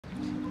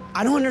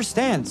I don't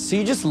understand. So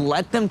you just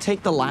let them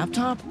take the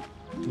laptop?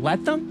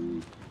 Let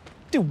them?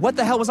 Dude, what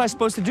the hell was I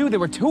supposed to do? There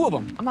were two of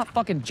them. I'm not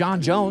fucking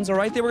John Jones, all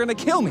right? They were gonna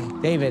kill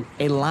me. David,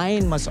 a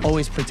lion must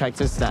always protect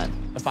his den.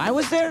 If I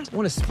was there, I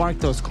would have sparked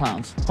those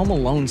clowns, Home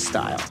Alone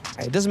style.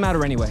 Hey, it doesn't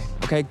matter anyway,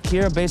 okay?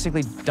 Kira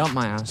basically dumped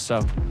my ass,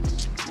 so.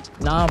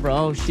 Nah,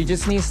 bro, she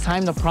just needs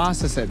time to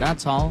process it,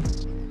 that's all.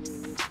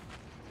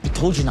 I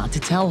told you not to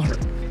tell her.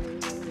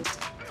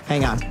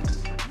 Hang on.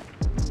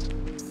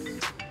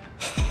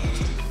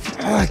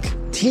 Fuck,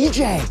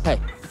 TJ! Hey,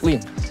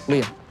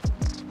 Leah,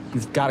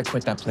 you've got to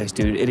quit that place,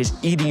 dude. It is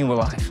eating you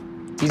alive.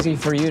 Easy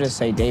for you to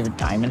say, David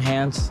Diamond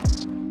Hands.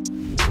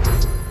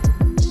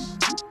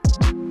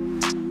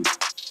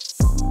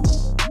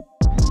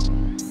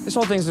 This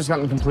whole thing's just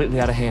gotten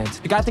completely out of hand.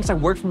 The guy thinks I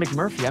work for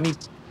McMurphy. I mean,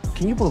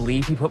 can you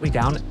believe he put me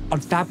down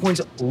on Fat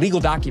Point's legal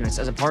documents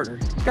as a partner?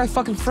 The guy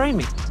fucking framed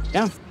me.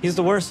 Yeah, he's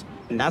the worst.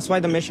 And that's why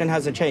the mission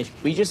hasn't changed.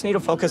 We just need to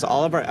focus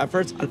all of our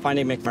efforts on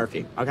finding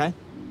McMurphy, okay?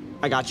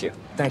 I got you.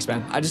 Thanks,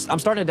 man. I'm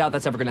starting to doubt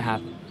that's ever gonna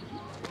happen.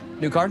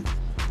 New card?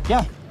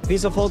 Yeah,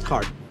 Visa Fold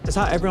card. That's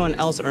how everyone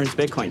else earns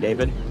Bitcoin,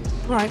 David.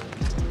 All right,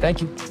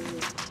 thank you.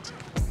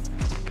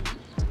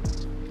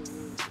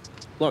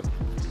 Look,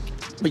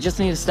 we just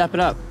need to step it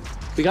up.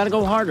 We gotta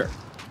go harder.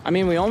 I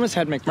mean, we almost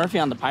had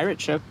McMurphy on the pirate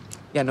ship.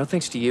 Yeah, no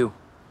thanks to you.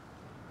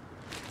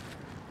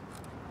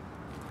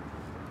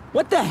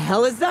 What the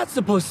hell is that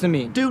supposed to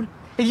mean? Dude,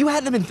 if you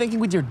hadn't been thinking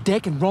with your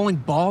dick and rolling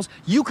balls,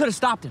 you could have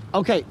stopped him.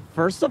 Okay,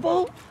 first of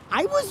all,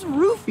 I was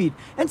roofied.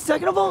 And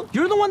second of all,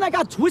 you're the one that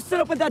got twisted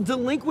up with that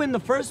delinquent in the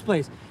first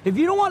place. If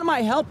you don't want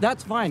my help,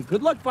 that's fine.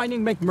 Good luck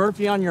finding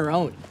McMurphy on your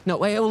own. No,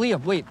 wait, Leah,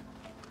 wait.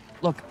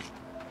 Look,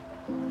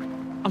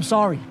 I'm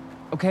sorry,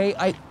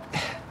 okay?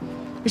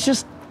 It's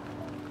just,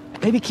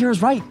 maybe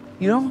Kira's right,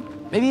 you know?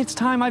 Maybe it's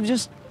time I've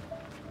just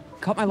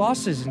cut my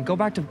losses and go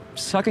back to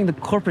sucking the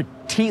corporate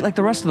teat like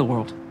the rest of the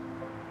world.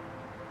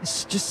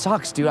 This just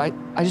sucks, dude.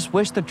 I just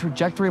wish the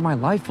trajectory of my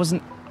life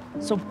wasn't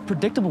so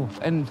predictable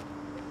and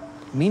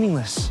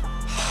meaningless.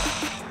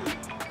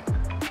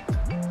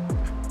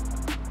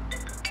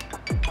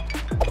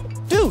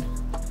 Dude,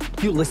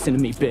 you listen to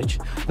me, bitch.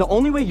 The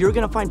only way you're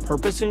gonna find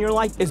purpose in your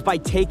life is by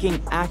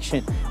taking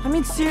action. I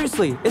mean,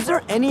 seriously, is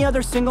there any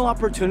other single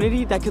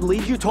opportunity that could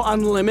lead you to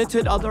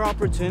unlimited other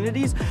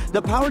opportunities?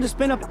 The power to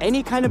spin up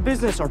any kind of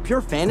business or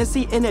pure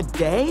fantasy in a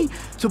day?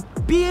 To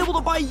be able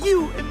to buy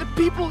you and the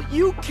people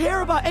you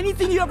care about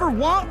anything you ever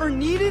want or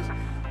needed?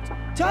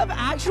 To have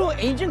actual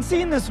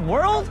agency in this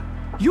world?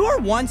 You're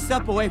one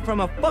step away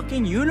from a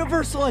fucking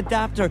universal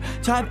adapter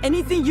to have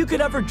anything you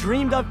could ever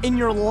dreamed of in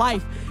your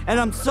life. And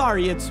I'm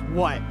sorry, it's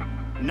what?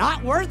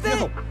 Not worth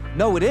it?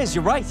 No, it is.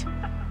 You're right.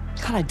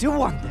 God, I do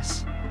want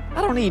this.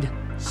 I don't need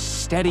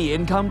steady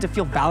income to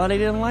feel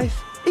validated in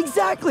life.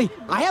 Exactly.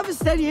 I have a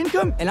steady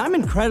income, and I'm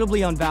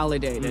incredibly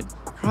unvalidated.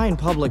 Cry in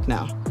public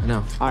now.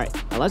 No. All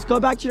right, now let's go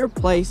back to your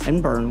place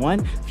and burn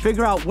one,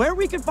 figure out where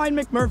we can find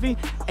McMurphy,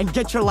 and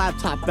get your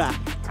laptop back.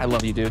 I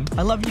love you, dude.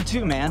 I love you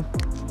too, man.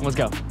 Let's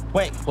go.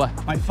 Wait.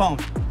 What? My phone.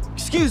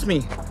 Excuse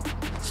me.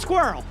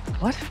 Squirrel.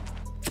 What?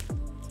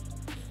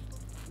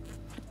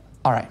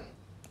 All right,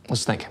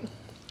 let's think.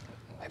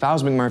 If I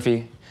was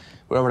McMurphy,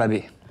 where would I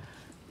be?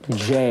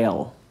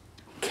 Jail.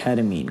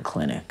 Ketamine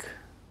clinic.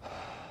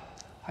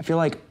 I feel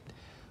like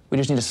we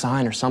just need a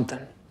sign or something.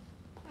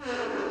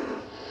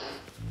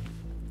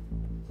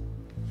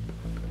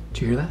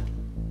 Did you hear that?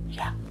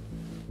 Yeah.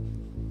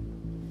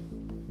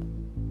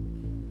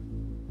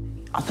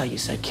 I thought you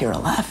said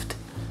Kira left.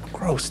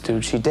 Gross,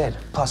 dude, she did.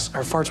 Plus,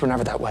 her farts were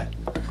never that wet.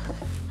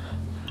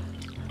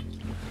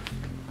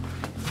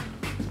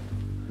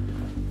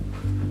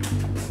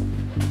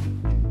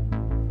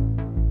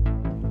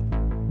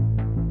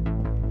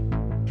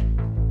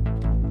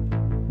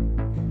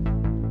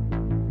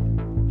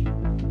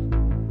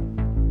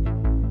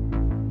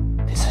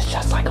 This is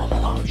just like Home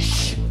Alone.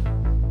 Shh.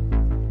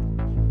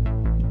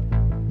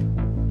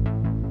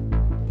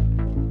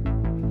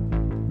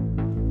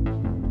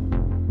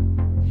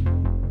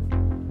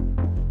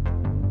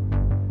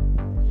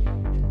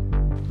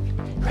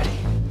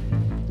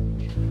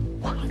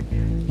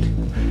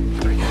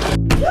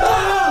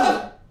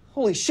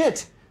 Holy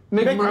shit!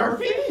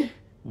 McMurphy?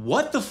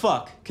 What the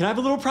fuck? Can I have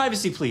a little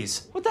privacy,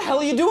 please? What the hell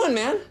are you doing,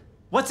 man?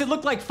 What's it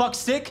look like, fuck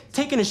stick?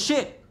 Taking a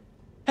shit.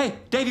 Hey,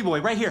 Davy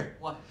boy, right here.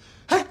 What?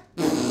 Hey!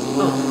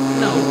 No.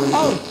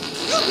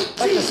 Oh,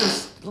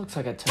 Jesus. It looks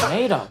like a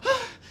tomato.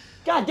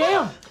 God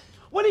damn.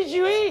 What did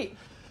you eat?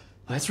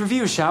 Let's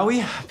review, shall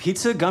we?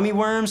 Pizza, gummy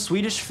worms,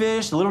 Swedish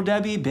fish, Little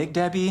Debbie, Big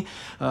Debbie,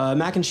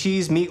 mac and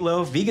cheese,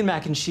 meatloaf, vegan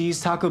mac and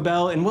cheese, Taco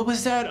Bell, and what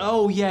was that?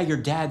 Oh yeah, your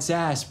dad's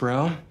ass,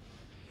 bro.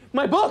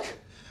 My book!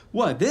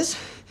 What, this?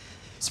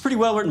 It's a pretty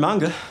well-written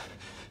manga.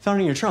 Found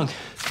it in your trunk.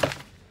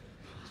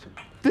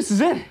 This is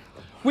it!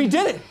 We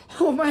did it!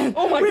 Oh man.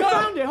 Oh my we God.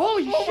 found it.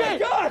 Holy shit. Oh my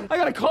God! I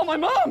gotta call my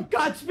mom!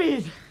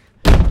 Godspeed.